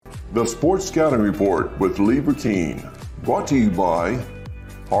The Sports Scouting Report with Lee Burkeen, brought to you by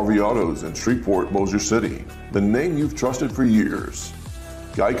Harvey Autos in Shreveport, Bossier City, the name you've trusted for years.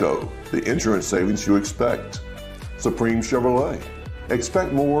 Geico, the insurance savings you expect. Supreme Chevrolet,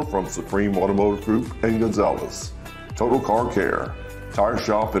 expect more from Supreme Automotive Group and Gonzalez. Total Car Care, tire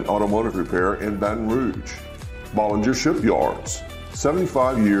shop and automotive repair in Baton Rouge. Bollinger Shipyards,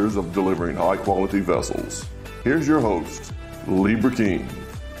 75 years of delivering high-quality vessels. Here's your host, Lee Burkeen.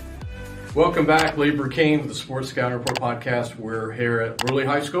 Welcome back, Lee Burkeen with the Sports Scouting Report podcast. We're here at Brusly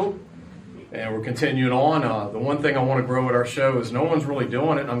High School, and we're continuing on. The one thing I want to grow at our show is no one's really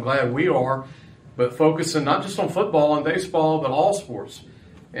doing it. I'm glad we are, but focusing not just on football and baseball, but all sports.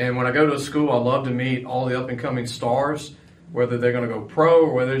 And when I go to a school, I love to meet all the up-and-coming stars, whether they're going to go pro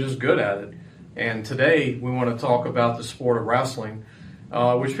or whether they're just good at it. And today, we want to talk about the sport of wrestling,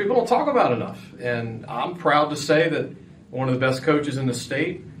 which people don't talk about enough. And I'm proud to say that one of the best coaches in the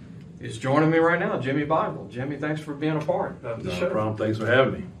state is joining me right now, Jimmy Bible. Jimmy, thanks for being a part of the show. No problem. Thanks for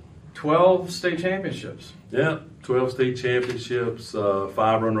having me. 12 state championships. Yeah, 12 state championships, 5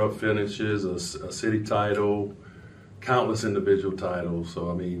 runner-up finishes, a city title, countless individual titles.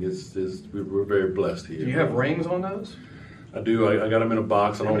 So, I mean, we're very blessed here. Do you have rings on those? I do. I got them in a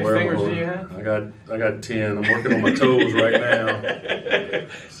box. I don't How wear many them. fingers do you have? I got 10. I'm working on my toes right now.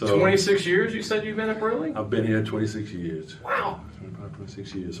 So 26 years you said you've been at Brusly? I've been here 26 years. Wow.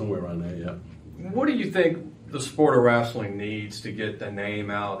 26 years, somewhere around there, yeah. What do you think the sport of wrestling needs to get the name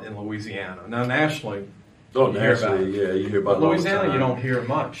out in Louisiana? Now, nationally, Oh, you hear about nationally, it. yeah, you hear about But it all the Louisiana, time. you don't hear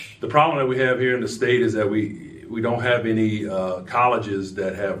much. The problem that we have here in the state is that we don't have any colleges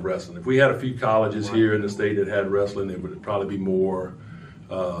that have wrestling. If we had a few colleges here in the state that had wrestling, it would probably be more.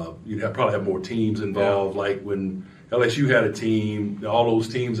 Probably have more teams involved. Yeah. Like when LSU had a team, all those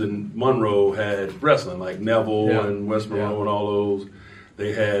teams in Monroe had wrestling, like Neville and West Monroe and all those.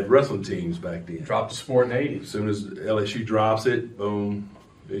 They had wrestling teams back then. Dropped the sport in the 80s. As soon as LSU drops it, boom,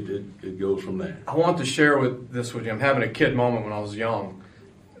 it goes from there. I want to share this with you. I'm having a kid moment when I was young.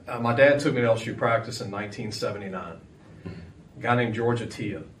 My dad took me to LSU practice in 1979. A guy named George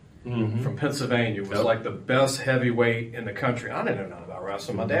Attia from Pennsylvania was like the best heavyweight in the country. I didn't know nothing about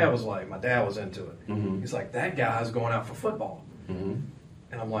wrestling. My dad was into it. He's like, that guy's going out for football. And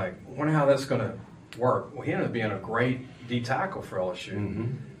I'm like, I wonder how that's going to work. Well, he ended up being a great D tackle for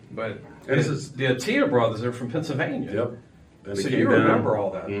LSU. But the Attia brothers, they're from Pennsylvania. Yep. And So you remember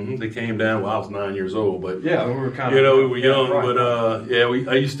all that? They came down. Well, I was 9 years old, but Yeah, we were kind of. we were young. Right.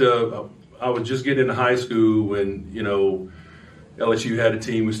 But I was just getting into high school when LSU had a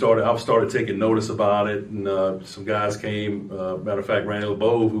team. I started taking notice about it, and some guys came. Matter of fact, Randy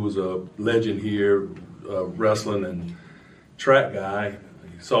LeBeau, who was a legend here, wrestling and track guy,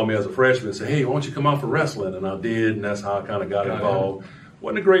 he saw me as a freshman and said, "Hey, why don't you come out for wrestling?" And I did, and that's how I kind of got involved.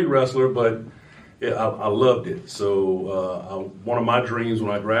 Wasn't a great wrestler, but I loved it. So one of my dreams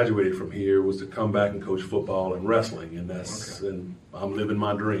when I graduated from here was to come back and coach football and wrestling, and and I'm living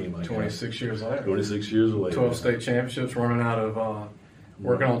my dream. 26 years later. 26 years later. 12 state championships, running out of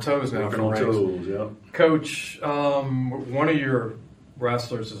working on toes now. Working on toes, yeah. Coach, one of your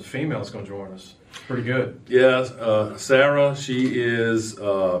wrestlers is a female that's going to join us. Pretty good. Yeah, Sara. She is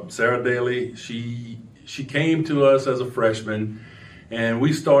Sara Daley. She came to us as a freshman, and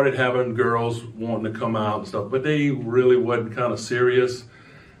we started having girls wanting to come out and stuff, but they really wasn't kind of serious.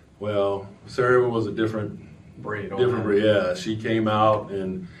 Well, Sara was a different breed. Yeah, she came out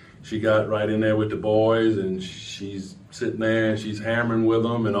and she got right in there with the boys, and she's sitting there and she's hammering with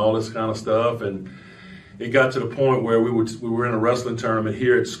them and all this kind of stuff. And it got to the point where we were in a wrestling tournament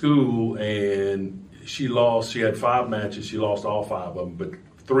here at school, and she lost. She had 5 matches. She lost all 5 of them, but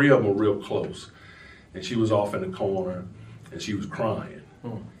 3 of them were real close. And she was off in the corner, and she was crying.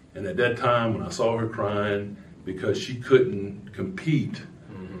 And at that time, when I saw her crying because she couldn't compete,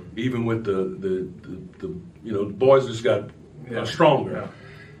 even with the boys just got stronger. Yeah.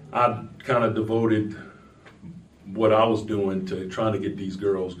 I kind of devoted what I was doing to trying to get these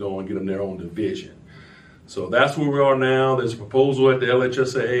girls going, get them their own division. So that's where we are now. There's a proposal at the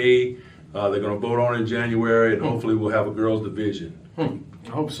LHSAA. They're going to vote on it in January, and hopefully we'll have a girls' division. I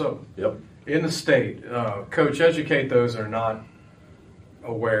hope so. Yep. In the state, Coach, educate those that are not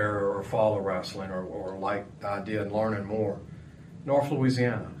aware or follow wrestling or like the idea of learning more. North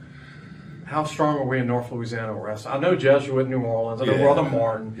Louisiana. How strong are we in North Louisiana wrestling? I know Jesuit New Orleans. I know Brother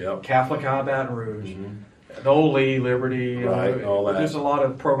Martin. Catholic High Baton Rouge. The old Lee, Liberty. All that. There's a lot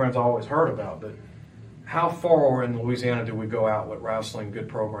of programs I always heard about, but how far in Louisiana do we go out with wrestling good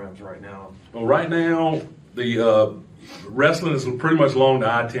programs right now? Well, right now, the wrestling is pretty much along the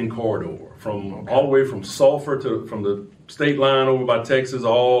I-10 corridor, all the way from Sulphur to state line over by Texas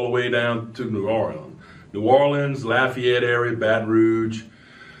all the way down to New Orleans. New Orleans, Lafayette area, Baton Rouge,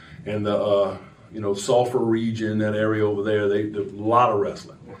 and the Sulphur region, that area over there, there's a lot of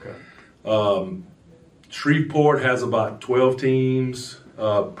wrestling. Okay. Shreveport has about 12 teams,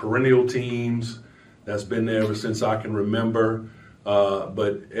 perennial teams. That's been there ever since I can remember.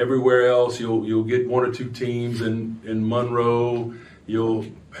 But everywhere else, you'll get 1 or 2 teams in Monroe. You'll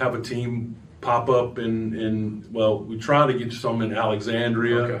have a team pop up we try to get some in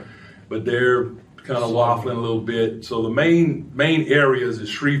Alexandria, okay, but they're kind of waffling a little bit. So the main areas is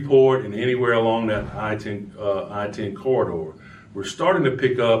Shreveport and anywhere along that I-10 corridor. We're starting to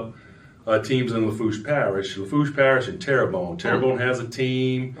pick up teams in Lafourche Parish and Terrebonne. Terrebonne has a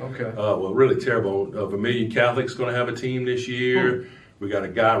team. Okay. Really Terrebonne. Vermilion Catholic's going to have a team this year. We got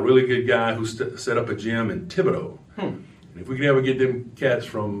a really good guy who set up a gym in Thibodaux. And if we can ever get them cats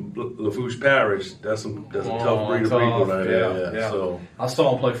from Lafourche Parish, that's a tough breed of people right there. Yeah. So I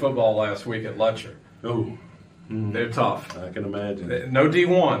saw them play football last week at Letcher. oh, They're tough. I can imagine. No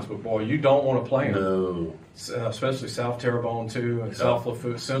D1s, but boy, you don't want to play them. No. Especially South Terrebonne too, and South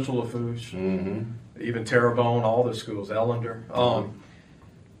Lafourche, Central Lafourche, Mm-hmm. even Terrebonne, all the schools, Ellender.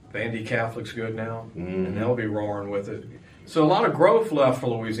 Vandy Catholic's good now, and they'll be roaring with it. So a lot of growth left for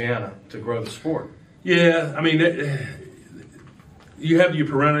Louisiana to grow the sport. Yeah, I mean, you have your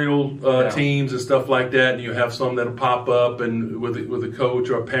perennial teams and stuff like that, and you have some that'll pop up and with a coach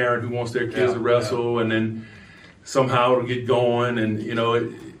or a parent who wants their kids to wrestle, and then somehow it'll get going. And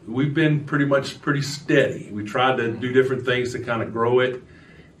we've been pretty steady. We tried to do different things to kind of grow it,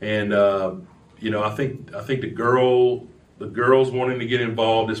 and I think the girls wanting to get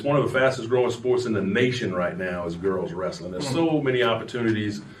involved. It's one of the fastest growing sports in the nation right now is girls wrestling. There's so many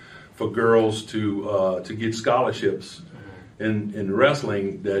opportunities for girls to get scholarships in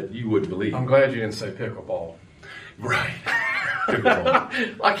wrestling that you wouldn't believe. I'm glad you didn't say pickleball. Right.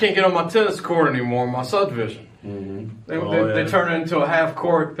 Pickleball. I can't get on my tennis court anymore in my subdivision. Mm-hmm. They turn it into a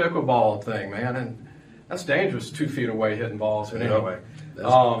half-court pickleball thing, man, and that's dangerous, 2 feet away hitting balls. But anyway.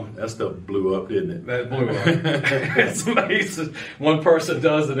 That stuff blew up, didn't it? That blew up. It's amazing. One person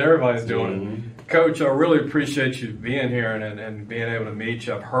does it, everybody's doing it. Coach, I really appreciate you being here and being able to meet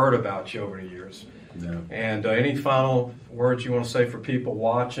you. I've heard about you over the years. Yeah. And any final words you want to say for people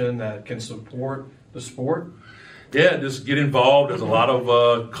watching that can support the sport? Yeah, just get involved. There's a lot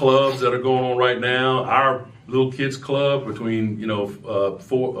of clubs that are going on right now. Our little kids club between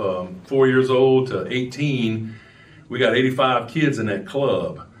 4 years old to 18, we got 85 kids in that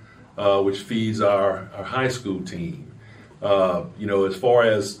club, which feeds our high school team. As far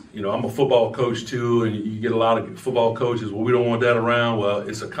as, I'm a football coach too, and you get a lot of football coaches, well, we don't want that around. Well,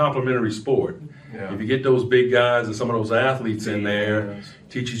 it's a complementary sport. Yeah. If you get those big guys and some of those athletes in there,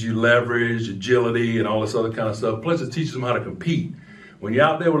 teaches you leverage, agility, and all this other kind of stuff. Plus, it teaches them how to compete. When you're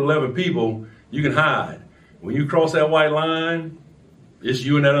out there with 11 people, you can hide. When you cross that white line, it's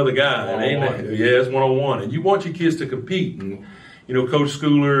you and that other guy. It's one-on-one. And you want your kids to compete. And, Coach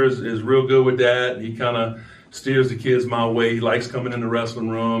Schooler is real good with that. He kind of steers the kids my way. He likes coming in the wrestling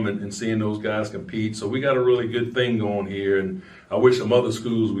room and seeing those guys compete. So we got a really good thing going here. And I wish some other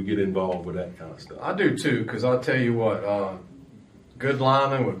schools would get involved with that kind of stuff. I do too, because I'll tell you what, good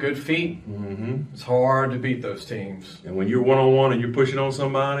linemen with good feet, it's hard to beat those teams. And when you're one-on-one and you're pushing on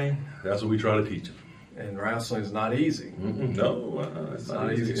somebody, that's what we try to teach them. And wrestling is not easy. No, it's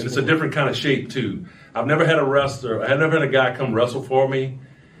not easy. And it's a sport. different kind of shape too. I've never had a guy come wrestle for me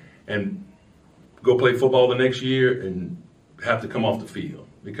and go play football the next year and have to come off the field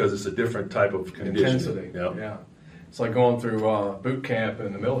because it's a different type of condition. Intensity. Yep. Yeah. It's like going through boot camp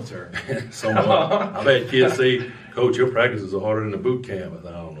in the military. I've had kids say, "Coach, your practices are harder than the boot camp."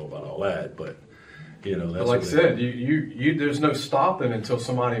 I don't know about all that, but that's but like I said, you there's no stopping until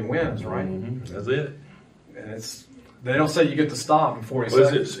somebody wins, right? That's it. And they don't say you get to stop in 40 Well,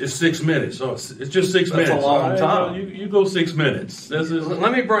 seconds. it's 6 minutes. Oh, it's just 6 minutes. That's a long time. You go 6 minutes.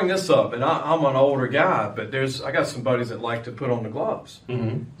 Let me bring this up, and I'm an older guy, but I got some buddies that like to put on the gloves,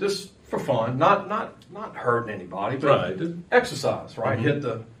 just for fun, not hurting anybody, but exercise, right? Hit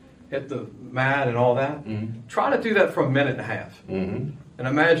the mat and all that. Try to do that for a minute and a half, and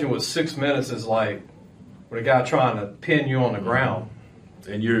imagine what 6 minutes is like with a guy trying to pin you on the ground.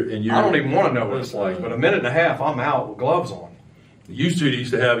 And you're I don't even want to know what it's like, but a minute and a half, I'm out with gloves on. Used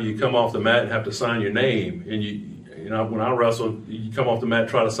to have you come off the mat and have to sign your name, and when I wrestled, you come off the mat,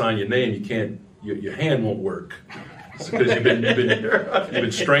 try to sign your name, you can't, your hand won't work because you've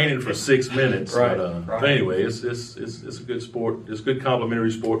been straining for 6 minutes. Right. But anyway, it's a good sport. It's a good complementary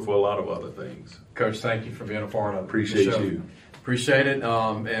sport for a lot of other things. Coach, thank you for being a part of Appreciate the show. you. Appreciate it.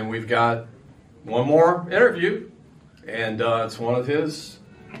 And we've got one more interview. And it's one of his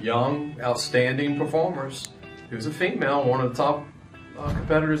young, outstanding performers who's a female, one of the top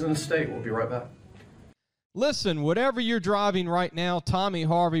competitors in the state. We'll be right back. Listen, whatever you're driving right now, Tommy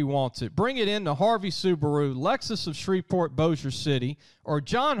Harvey wants it. Bring it in to Harvey Subaru, Lexus of Shreveport, Bossier City, or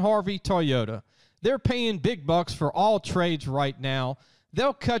John Harvey Toyota. They're paying big bucks for all trades right now.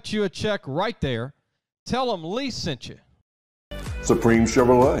 They'll cut you a check right there. Tell them Lee sent you. Supreme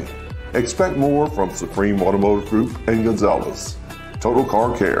Chevrolet. Expect more from Supreme Automotive Group and Gonzalez. Total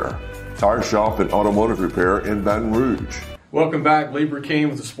Car Care. Tire shop and automotive repair in Baton Rouge. Welcome back. Lee Burkeen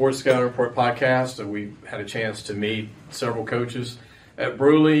with the Sports Scouting Report podcast. We had a chance to meet several coaches at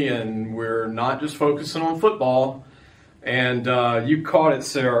Brusly, and we're not just focusing on football. And you caught it,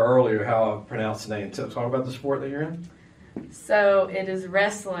 Sara, earlier, how I pronounced the name. Talk about the sport that you're in. So it is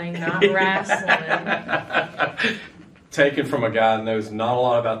wrestling, not wrestling. Taken from a guy that knows not a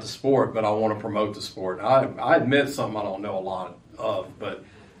lot about the sport, but I want to promote the sport. I admit something I don't know a lot of, but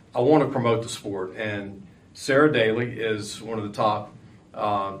I want to promote the sport. And Sara Daley is one of the top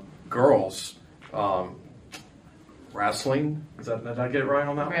girls wrestling. Did I get it right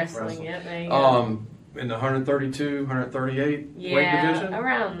on that one? Wrestling, yeah, there you go. In the 132, 138 weight division?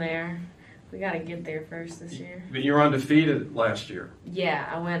 Around there. We got to get there first this year. But you were undefeated last year. Yeah,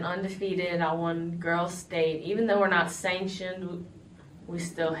 I went undefeated. I won girls' state. Even though we're not sanctioned, we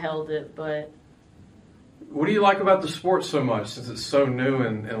still held it. But what do you like about the sport so much, since it's so new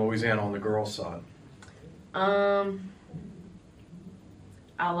in Louisiana on the girls' side? I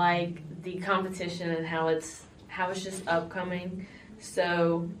like the competition and how it's just upcoming.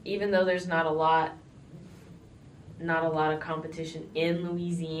 So even though there's not a lot of competition in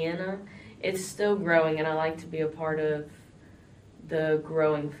Louisiana, it's still growing, and I like to be a part of the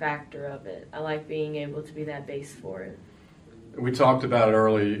growing factor of it. I like being able to be that base for it. We talked about it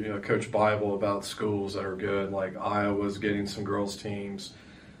early, Coach Bible, about schools that are good, like Iowa's getting some girls' teams.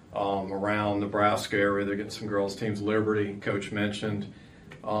 Around Nebraska area, they're getting some girls' teams. Liberty, Coach mentioned.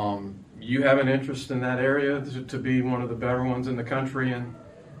 You have an interest in that area to be one of the better ones in the country, and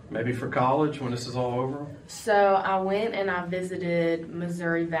maybe for college when this is all over? So I went and I visited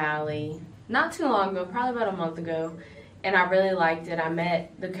Missouri Valley not too long ago, probably about a month ago, and I really liked it. I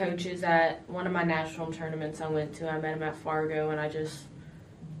met the coaches at one of my national tournaments I went to. I met them at Fargo, and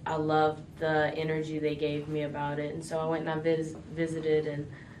I loved the energy they gave me about it. And so I went and I visited, and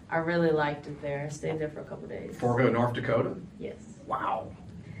I really liked it there. I stayed there for a couple days. Fargo, North Dakota? Yes. Wow.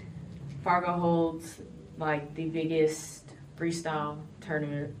 Fargo holds like the biggest freestyle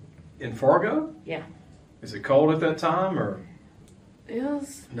tournament. In Fargo? Yeah. Is it cold at that time, or? It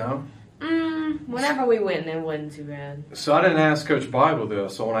was. No? Whenever we went, it wasn't too bad. So I didn't ask Coach Bible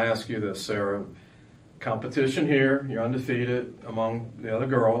this. I want to ask you this, Sara. Competition here, you're undefeated among the other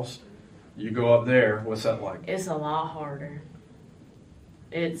girls. You go up there, what's that like? It's a lot harder.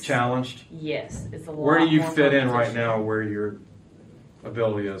 It's challenged? Yes, it's a lot. Where do you more fit in right now where your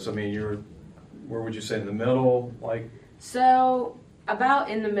ability is? I mean, where would you say, in the middle? So, about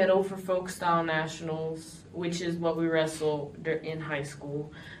in the middle for folk style nationals, which is what we wrestle in high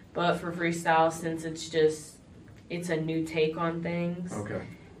school. But for freestyle, since it's a new take on things. Okay.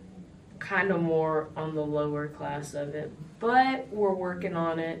 Kind of more on the lower class of it. But we're working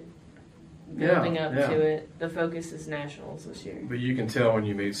on it, building up to it. The focus is nationals this year. But you can tell when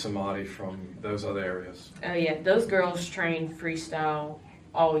you meet somebody from those other areas. Oh, yeah. Those girls train freestyle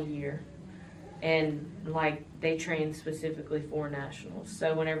all year. And, they train specifically for nationals.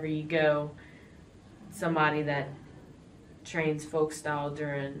 So whenever you go, somebody that trains folk style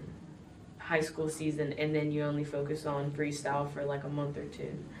during high school season, and then you only focus on freestyle for a month or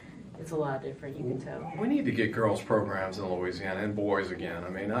two, it's a lot different, you can tell. We need to get girls programs in Louisiana, and boys again. I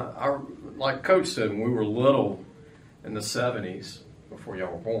mean, I like Coach said, when we were little in the 70s, before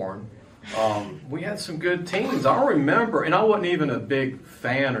y'all were born, we had some good teams. I remember, and I wasn't even a big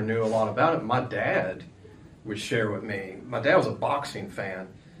fan or knew a lot about it. My dad would share with me. My dad was a boxing fan,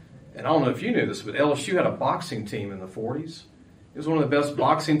 and I don't know if you knew this, but LSU had a boxing team in the 40s. It was one of the best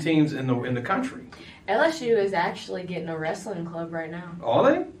boxing teams in the country. LSU is actually getting a wrestling club right now. Are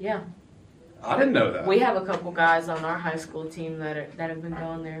they? Yeah. I didn't know that. We have a couple guys on our high school team that have been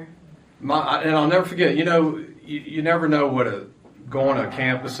going there. And I'll never forget, you never know what going to a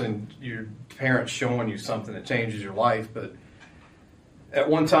campus and your parents showing you something that changes your life. But at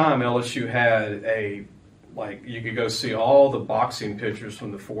one time, LSU had you could go see all the boxing pictures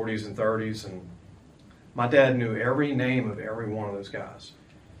from the 40s and 30s, and my dad knew every name of every one of those guys.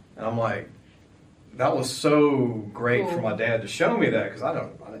 And I'm like, that was so great for my dad to show me that, because I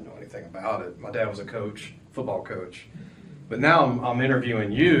didn't know anything about it. My dad was a coach, football coach. But now I'm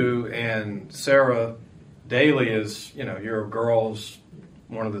interviewing you, and Sara Daley is, your girl's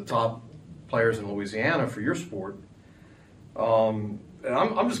one of the top players in Louisiana for your sport. And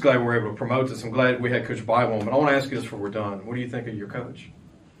I'm just glad we're able to promote this. I'm glad we had Coach Bible on, but I want to ask you this before we're done. What do you think of your coach?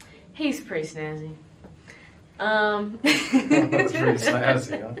 He's pretty snazzy. That's pretty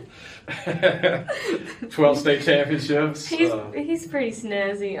snazzy, huh? 12 state championships. He's pretty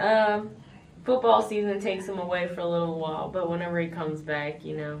snazzy. Football season takes him away for a little while, but whenever he comes back,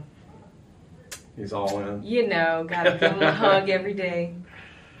 he's all in. Gotta give him a hug every day.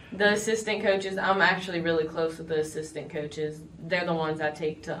 The assistant coaches, I'm actually really close with the assistant coaches. They're the ones I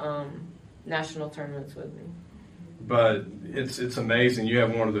take to national tournaments with me. But it's amazing. You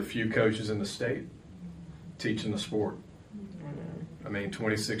have one of the few coaches in the state teaching the sport. I mean,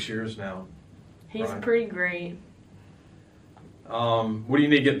 26 years now. He's right? pretty great. What do you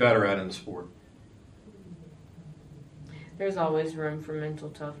need to get better at in the sport? There's always room for mental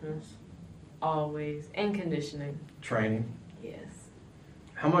toughness. Always. And conditioning. Training? Yes.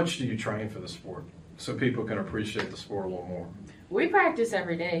 How much do you train for the sport so people can appreciate the sport a little more? We practice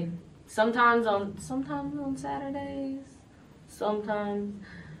every day. Sometimes on Saturdays. Sometimes.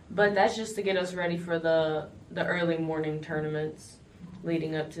 But that's just to get us ready for the early morning tournaments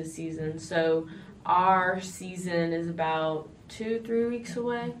leading up to the season. So our season is about 2-3 weeks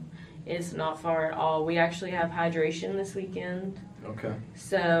away. It's not far at all. We actually have hydration this weekend. Okay.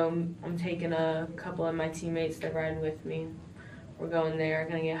 So I'm taking a couple of my teammates that ride with me. We're going there,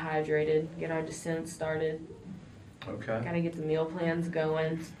 going to get hydrated, get our descent started. Okay. Got to get the meal plans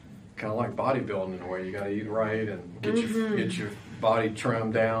going. Kind of like bodybuilding in a way. You got to eat right and get your body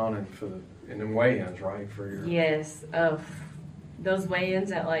trimmed down and then weigh-ins, right? For your Yes. Those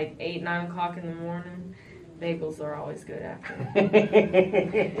weigh-ins at like 8, 9 o'clock in the morning. Bagels are always good after.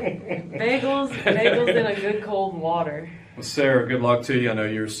 bagels in a good cold water. Well, Sarah, good luck to you. I know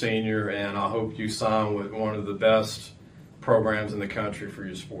you're a senior, and I hope you sign with one of the best programs in the country for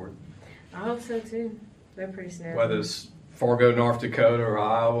your sport. I hope so too. They're pretty snazzy. Whether it's Fargo, North Dakota, or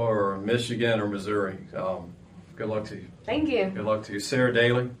Iowa, or Michigan, or Missouri. Good luck to you. Thank you. Good luck to you. Sarah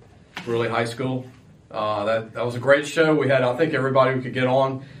Daley, Brusly High School. That was a great show. We had, I think, everybody we could get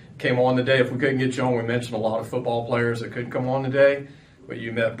on came on today. If we couldn't get you on, we mentioned a lot of football players that couldn't come on today. But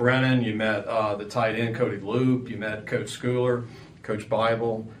you met Brennan, you met the tight end Cody Loop, you met Coach Schooler, Coach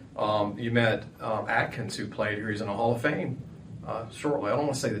Bible, you met Atkins, who played here. He's in the Hall of Fame shortly. I don't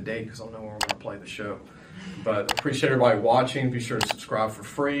want to say the date because I don't know when we're going to play the show. But appreciate everybody watching. Be sure to subscribe for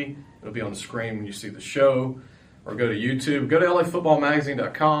free. It'll be on the screen when you see the show. Or go to YouTube. Go to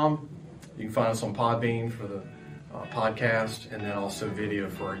lafootballmagazine.com. You can find us on Podbean for the podcast, and then also video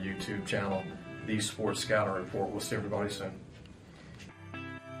for our YouTube channel, The Sports Scouting Report. We'll see everybody soon.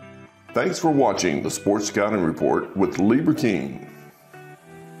 Thanks for watching the Sports Scouting Report with Lieber King.